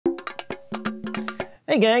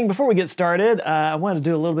Hey gang, before we get started, I wanted to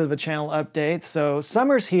do a little bit of a channel update. So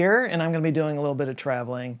summer's here and I'm going to be doing a little bit of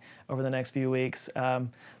traveling over the next few weeks.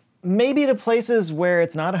 Maybe to places where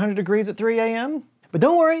it's not 100 degrees at 3 a.m. But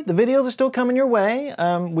don't worry, the videos are still coming your way.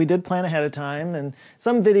 We did plan ahead of time, and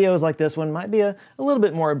some videos like this one might be a little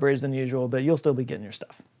bit more abridged than usual, but you'll still be getting your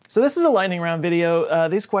stuff. So this is a lightning round video.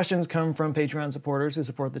 These questions come from Patreon supporters who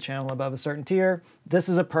support the channel above a certain tier. This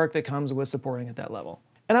is a perk that comes with supporting at that level.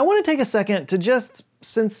 And I want to take a second to just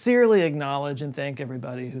sincerely acknowledge and thank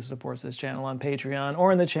everybody who supports this channel on Patreon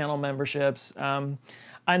or in the channel memberships.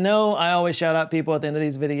 I know I always shout out people at the end of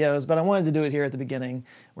these videos, but I wanted to do it here at the beginning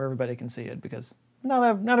where everybody can see it because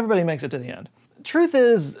not everybody makes it to the end. Truth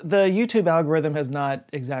is, the YouTube algorithm has not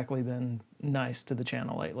exactly been nice to the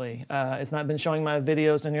channel lately. It's not been showing my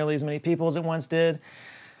videos to nearly as many people as it once did.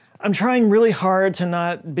 I'm trying really hard to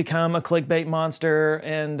not become a clickbait monster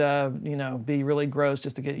and you know, be really gross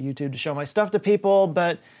just to get YouTube to show my stuff to people,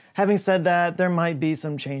 but having said that, there might be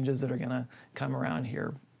some changes that are gonna come around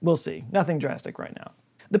here. We'll see. Nothing drastic right now.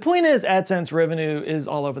 The point is, AdSense revenue is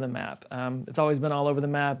all over the map. It's always been all over the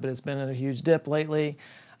map, but it's been in a huge dip lately.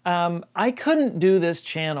 I couldn't do this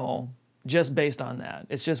channel just based on that.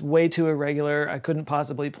 It's just way too irregular. I couldn't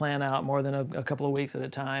possibly plan out more than a couple of weeks at a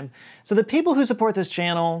time. So the people who support this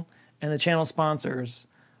channel and the channel sponsors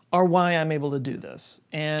are why I'm able to do this.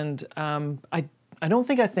 And I don't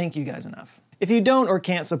think I thank you guys enough. If you don't or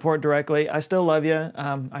can't support directly, I still love you.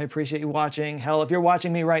 I appreciate you watching. Hell, if you're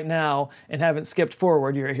watching me right now and haven't skipped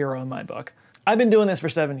forward, you're a hero in my book. I've been doing this for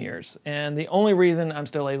 7 years, and the only reason I'm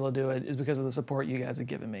still able to do it is because of the support you guys have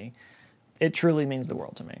given me. It truly means the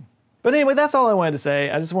world to me. But anyway, that's all I wanted to say.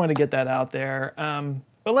 I just wanted to get that out there.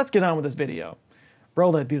 But let's get on with this video.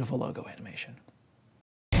 Roll that beautiful logo animation.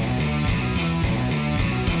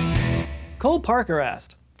 Cole Parker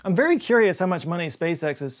asked, I'm very curious how much money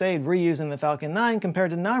SpaceX has saved reusing the Falcon 9 compared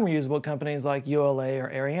to non-reusable companies like ULA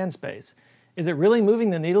or Arianespace. Is it really moving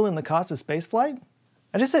the needle in the cost of spaceflight?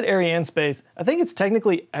 I just said Arianespace. I think it's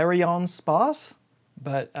technically Arianespace,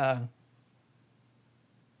 but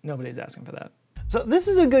nobody's asking for that. So this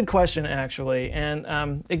is a good question, actually,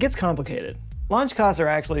 and it gets complicated. Launch costs are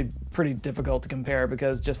actually pretty difficult to compare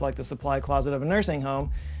because just like the supply closet of a nursing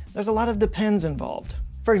home, there's a lot of depends involved.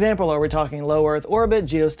 For example, are we talking low Earth orbit,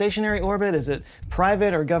 geostationary orbit? Is it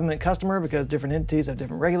private or government customer because different entities have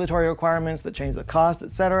different regulatory requirements that change the cost,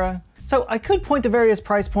 etc.? So I could point to various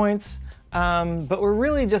price points, but we're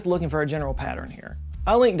really just looking for a general pattern here.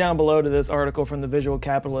 I'll link down below to this article from the Visual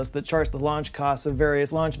Capitalist that charts the launch costs of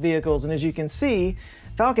various launch vehicles, and as you can see,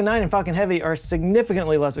 Falcon 9 and Falcon Heavy are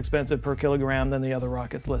significantly less expensive per kilogram than the other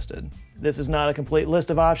rockets listed. This is not a complete list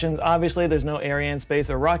of options. Obviously, there's no Arianespace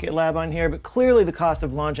or Rocket Lab on here, but clearly the cost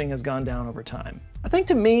of launching has gone down over time. I think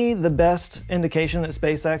to me, the best indication that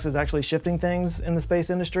SpaceX is actually shifting things in the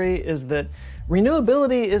space industry is that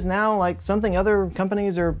renewability is now like something other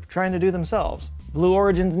companies are trying to do themselves. Blue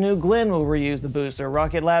Origin's New Glenn will reuse the booster,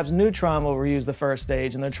 Rocket Lab's Neutron will reuse the first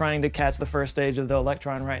stage, and they're trying to catch the first stage of the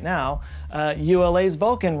Electron right now. ULA's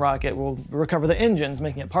Vulcan rocket will recover the engines,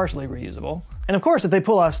 making it partially reusable. And of course, if they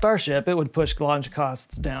pull off Starship, it would push launch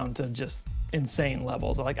costs down to just insane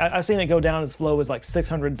levels. Like I've seen it go down as low as like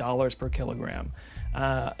 $600 per kilogram.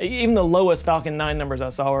 Even the lowest Falcon 9 numbers I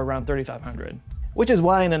saw were around $3,500. Which is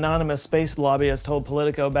why an anonymous space lobbyist told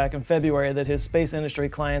Politico back in February that his space industry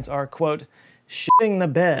clients are, quote, shitting the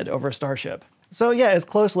bed over Starship. So yeah, as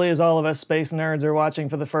closely as all of us space nerds are watching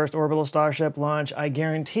for the first orbital Starship launch, I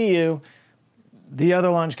guarantee you the other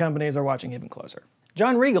launch companies are watching even closer.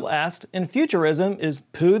 John Regal asked, in futurism, is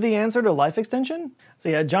poo the answer to life extension? So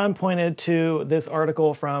yeah, John pointed to this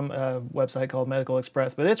article from a website called Medical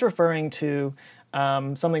Express, but it's referring to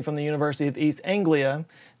something from the University of East Anglia,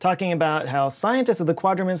 talking about how scientists at the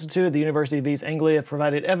Quadram Institute at the University of East Anglia have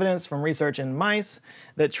provided evidence from research in mice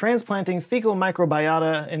that transplanting fecal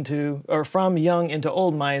microbiota from young into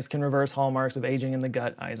old mice can reverse hallmarks of aging in the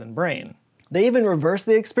gut, eyes, and brain. They even reversed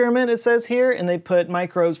the experiment, it says here, and they put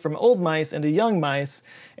microbes from old mice into young mice,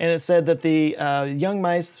 and it said that the young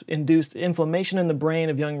mice induced inflammation in the brain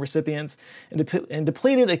of young recipients and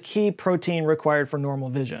depleted a key protein required for normal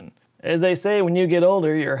vision. As they say, when you get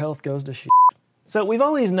older, your health goes to shit. So we've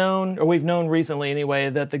always known, or we've known recently anyway,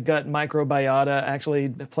 that the gut microbiota actually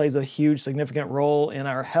plays a huge, significant role in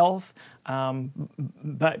our health.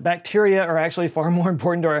 Bacteria are actually far more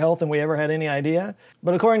important to our health than we ever had any idea.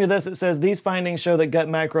 But according to this, it says these findings show that gut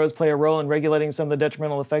microbes play a role in regulating some of the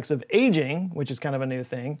detrimental effects of aging, which is kind of a new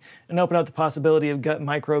thing, and open up the possibility of gut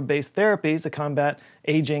microbe-based therapies to combat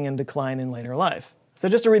aging and decline in later life. So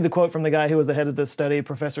just to read the quote from the guy who was the head of this study,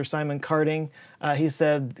 Professor Simon Carding, he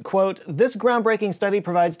said, quote, "This groundbreaking study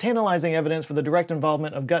provides tantalizing evidence for the direct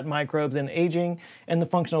involvement of gut microbes in aging and the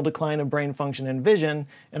functional decline of brain function and vision,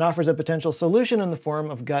 and offers a potential solution in the form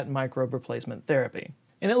of gut microbe replacement therapy."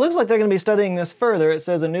 And it looks like they're going to be studying this further. It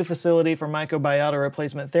says a new facility for microbiota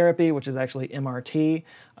replacement therapy, which is actually MRT,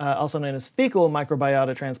 also known as fecal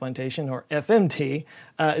microbiota transplantation, or FMT,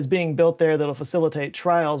 is being built there that'll facilitate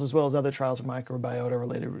trials as well as other trials for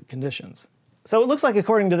microbiota-related conditions. So it looks like,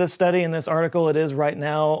 according to this study in this article, it is right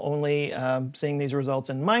now only seeing these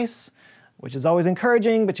results in mice, which is always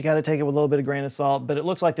encouraging, but you got to take it with a little bit of grain of salt. But it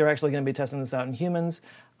looks like they're actually going to be testing this out in humans.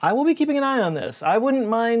 I will be keeping an eye on this. I wouldn't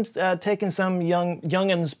mind taking some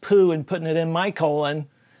youngin's poo and putting it in my colon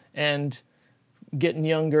and getting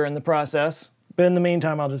younger in the process. But in the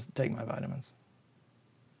meantime, I'll just take my vitamins.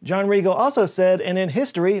 John Riegel also said, and in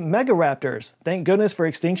history, megaraptors. Thank goodness for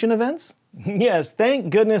extinction events? Yes, thank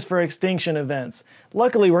goodness for extinction events.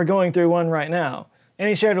 Luckily, we're going through one right now. And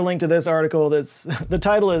he shared a link to this article that's, the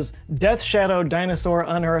title is Death Shadow Dinosaur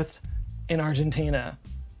Unearthed in Argentina.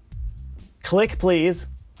 Click, please.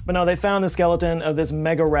 But no, they found the skeleton of this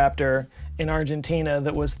megaraptor in Argentina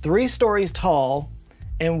that was 3 stories tall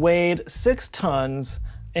and weighed 6 tons,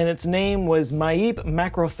 and its name was Maip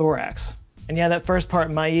macrothorax. And yeah, that first part,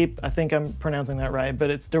 Maip, I think I'm pronouncing that right, but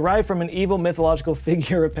it's derived from an evil mythological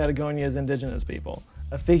figure of Patagonia's indigenous people,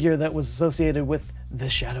 a figure that was associated with the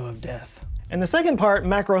shadow of death. And the second part,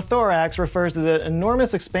 macrothorax, refers to the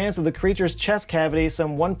enormous expanse of the creature's chest cavity,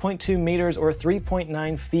 some 1.2 meters or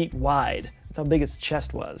 3.9 feet wide. That's how big its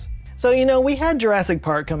chest was. So, you know, we had Jurassic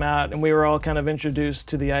Park come out and we were all kind of introduced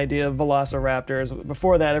to the idea of velociraptors.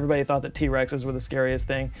 Before that, everybody thought that T-Rexes were the scariest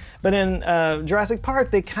thing. But in Jurassic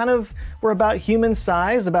Park, they kind of were about human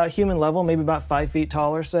size, about human level, maybe about 5 feet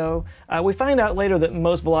tall or so. We find out later that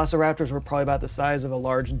most velociraptors were probably about the size of a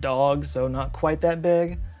large dog, so not quite that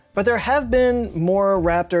big. But there have been more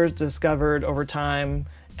raptors discovered over time,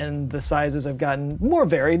 and the sizes have gotten more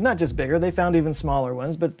varied, not just bigger. They found even smaller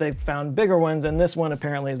ones, but they've found bigger ones, and this one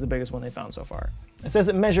apparently is the biggest one they found so far. It says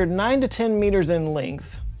it measured 9 to 10 meters in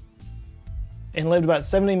length and lived about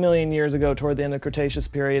 70 million years ago toward the end of the Cretaceous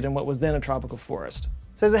period in what was then a tropical forest.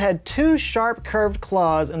 It says it had 2 sharp curved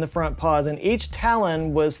claws in the front paws, and each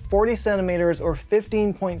talon was 40 centimeters or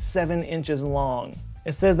 15.7 inches long.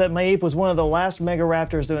 It says that Maip was one of the last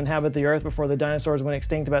megaraptors to inhabit the Earth before the dinosaurs went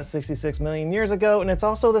extinct about 66 million years ago, and it's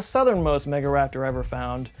also the southernmost megaraptor ever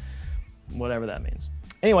found, whatever that means.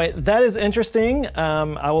 Anyway, that is interesting.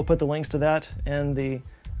 I will put the links to that and the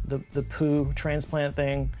poo transplant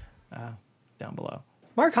thing down below.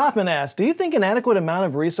 Mark Hoffman asked, do you think an adequate amount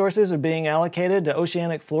of resources are being allocated to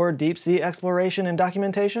oceanic floor deep sea exploration and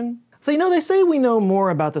documentation? So, you know, they say we know more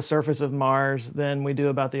about the surface of Mars than we do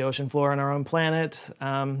about the ocean floor on our own planet.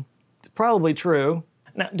 It's probably true.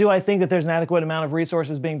 Now, do I think that there's an adequate amount of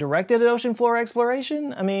resources being directed at ocean floor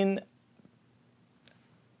exploration? I mean,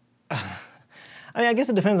 I guess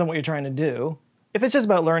it depends on what you're trying to do. If it's just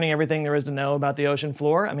about learning everything there is to know about the ocean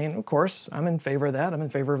floor, I mean, of course, I'm in favor of that. I'm in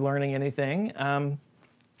favor of learning anything.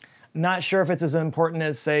 Not sure if it's as important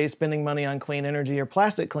as, say, spending money on clean energy or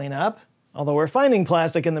plastic cleanup. Although we're finding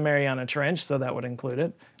plastic in the Mariana Trench, so that would include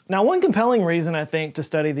it. Now, one compelling reason, I think, to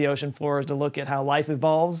study the ocean floor is to look at how life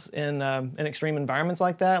evolves in extreme environments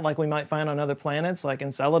like that, like we might find on other planets. Like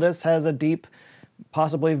Enceladus has a deep,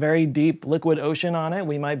 possibly very deep liquid ocean on it.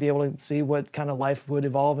 We might be able to see what kind of life would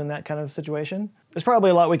evolve in that kind of situation. There's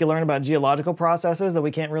probably a lot we could learn about geological processes that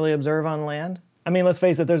we can't really observe on land. I mean, let's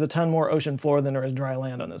face it, there's a ton more ocean floor than there is dry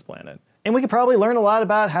land on this planet. And we could probably learn a lot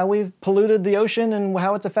about how we've polluted the ocean and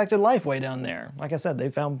how it's affected life way down there. Like I said, they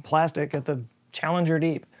found plastic at the Challenger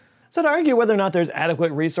Deep. So to argue whether or not there's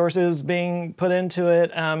adequate resources being put into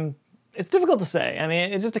it, it's difficult to say. I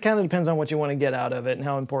mean, it just kind of depends on what you want to get out of it and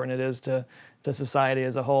how important it is to society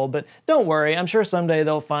as a whole. But don't worry, I'm sure someday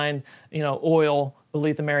they'll find, you know, oil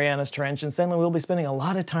beneath the Marianas Trench, and suddenly we'll be spending a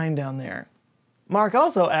lot of time down there. Mark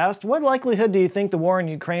also asked, what likelihood do you think the war in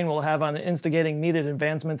Ukraine will have on instigating needed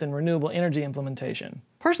advancements in renewable energy implementation?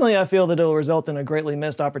 Personally, I feel that it will result in a greatly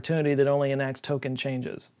missed opportunity that only enacts token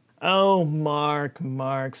changes. Oh, Mark,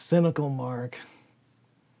 cynical Mark.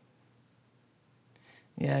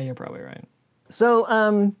 Yeah, you're probably right.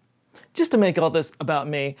 So, just to make all this about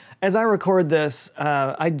me, as I record this,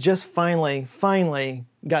 I just finally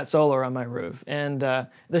got solar on my roof. And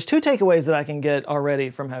there's 2 takeaways that I can get already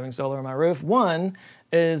from having solar on my roof. One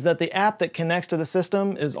is that the app that connects to the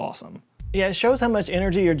system is awesome. Yeah, it shows how much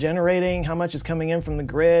energy you're generating, how much is coming in from the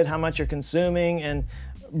grid, how much you're consuming, and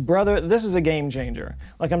brother, this is a game changer.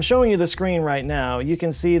 Like, I'm showing you the screen right now. You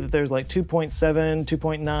can see that there's like 2.7,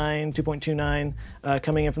 2.9, 2.29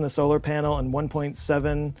 coming in from the solar panel, and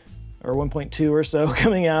 1.7 or 1.2 or so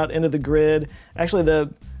coming out into the grid. Actually,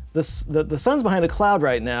 the sun's behind a cloud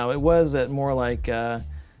right now. It was at more like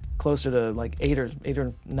closer to like 8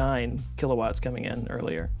 or 9 kilowatts coming in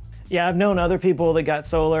earlier. Yeah, I've known other people that got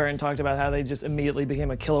solar and talked about how they just immediately became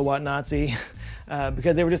a kilowatt Nazi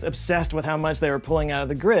because they were just obsessed with how much they were pulling out of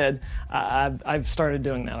the grid. I've started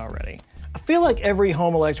doing that already. I feel like every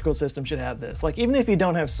home electrical system should have this. Like, even if you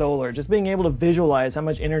don't have solar, just being able to visualize how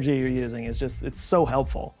much energy you're using is just, it's so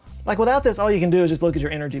helpful. Like, without this, all you can do is just look at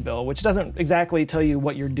your energy bill, which doesn't exactly tell you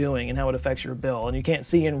what you're doing and how it affects your bill. And you can't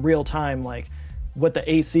see in real time, like, what the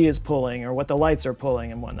AC is pulling or what the lights are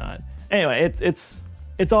pulling and whatnot. Anyway, it's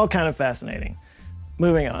all kind of fascinating.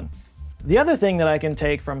 Moving on. The other thing that I can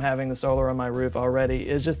take from having the solar on my roof already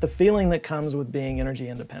is just the feeling that comes with being energy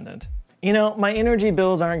independent. You know, my energy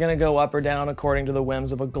bills aren't going to go up or down according to the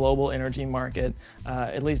whims of a global energy market,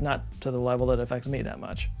 at least not to the level that affects me that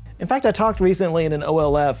much. In fact, I talked recently in an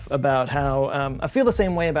OLF about how I feel the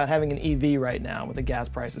same way about having an EV right now with the gas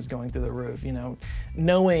prices going through the roof. You know,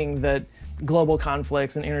 knowing that global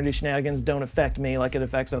conflicts and energy shenanigans don't affect me like it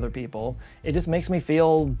affects other people, it just makes me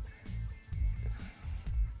feel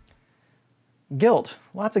guilt,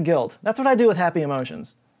 lots of guilt. That's what I do with happy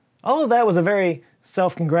emotions. All of that was a very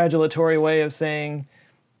self-congratulatory way of saying,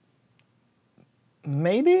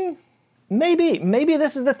 maybe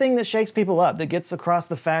this is the thing that shakes people up, that gets across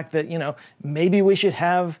the fact that, you know, maybe we should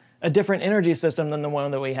have a different energy system than the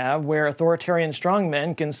one that we have, where authoritarian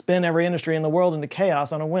strongmen can spin every industry in the world into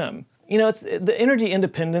chaos on a whim. You know, it's the energy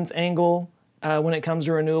independence angle when it comes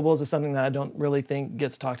to renewables is something that I don't really think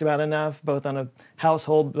gets talked about enough, both on a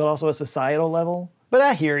household but also a societal level. But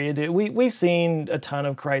I hear you, dude. We've seen a ton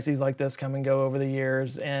of crises like this come and go over the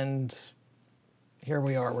years, and here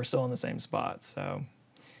we are, we're still in the same spot. So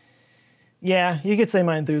yeah, you could say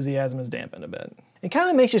my enthusiasm is dampened a bit. It kind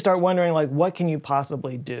of makes you start wondering, like, what can you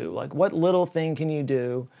possibly do? Like, what little thing can you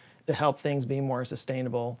do to help things be more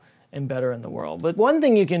sustainable and better in the world? But one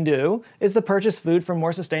thing you can do is to purchase food from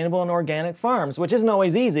more sustainable and organic farms, which isn't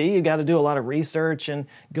always easy. You got to do a lot of research and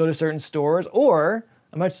go to certain stores, or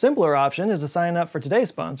a much simpler option is to sign up for today's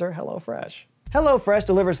sponsor, HelloFresh. HelloFresh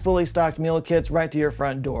delivers fully stocked meal kits right to your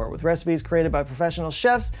front door, with recipes created by professional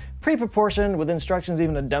chefs, pre-proportioned with instructions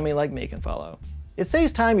even a dummy like me can follow. It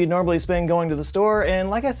saves time you'd normally spend going to the store, and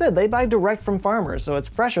like I said, they buy direct from farmers, so it's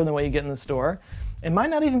fresher than what you get in the store. It might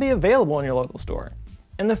not even be available in your local store.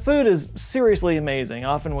 And the food is seriously amazing,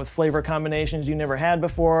 often with flavor combinations you never had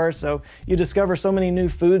before, so you discover so many new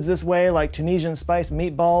foods this way, like Tunisian spiced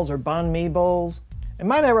meatballs or banh mi bowls. And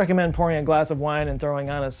might I recommend pouring a glass of wine and throwing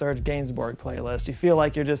on a Serge Gainsbourg playlist? You feel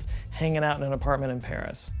like you're just hanging out in an apartment in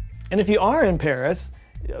Paris. And if you are in Paris,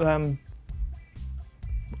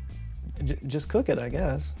 just cook it, I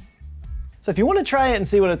guess. So if you want to try it and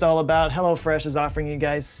see what it's all about, HelloFresh is offering you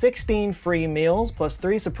guys 16 free meals plus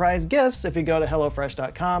 3 surprise gifts if you go to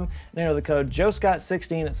HelloFresh.com and enter the code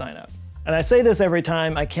JoeScott16 at sign up. And I say this every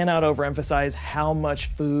time, I cannot overemphasize how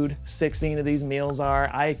much food 16 of these meals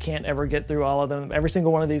are. I can't ever get through all of them. Every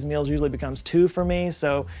single one of these meals usually becomes 2 for me,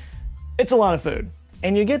 so it's a lot of food.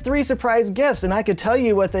 And you get 3 surprise gifts, and I could tell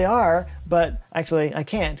you what they are, but actually I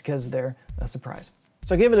can't because they're a surprise.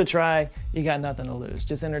 So give it a try, you got nothing to lose.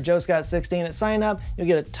 Just enter JoeScott16 at sign up, you'll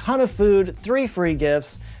get a ton of food, 3 free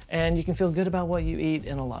gifts, and you can feel good about what you eat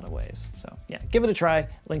in a lot of ways. So yeah, give it a try,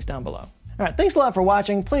 links down below. All right, thanks a lot for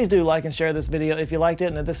watching. Please do like and share this video if you liked it,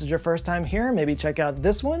 and if this is your first time here, maybe check out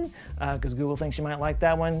this one, because Google thinks you might like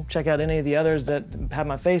that one. Check out any of the others that have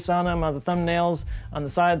my face on them, on the thumbnails, on the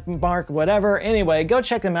side mark, whatever. Anyway, go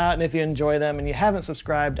check them out, and if you enjoy them and you haven't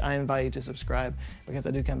subscribed, I invite you to subscribe, because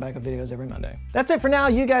I do come back with videos every Monday. That's it for now.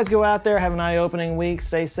 You guys go out there, have an eye-opening week,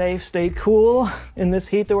 stay safe, stay cool in this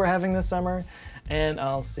heat that we're having this summer, and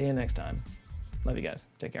I'll see you next time. Love you guys.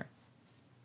 Take care.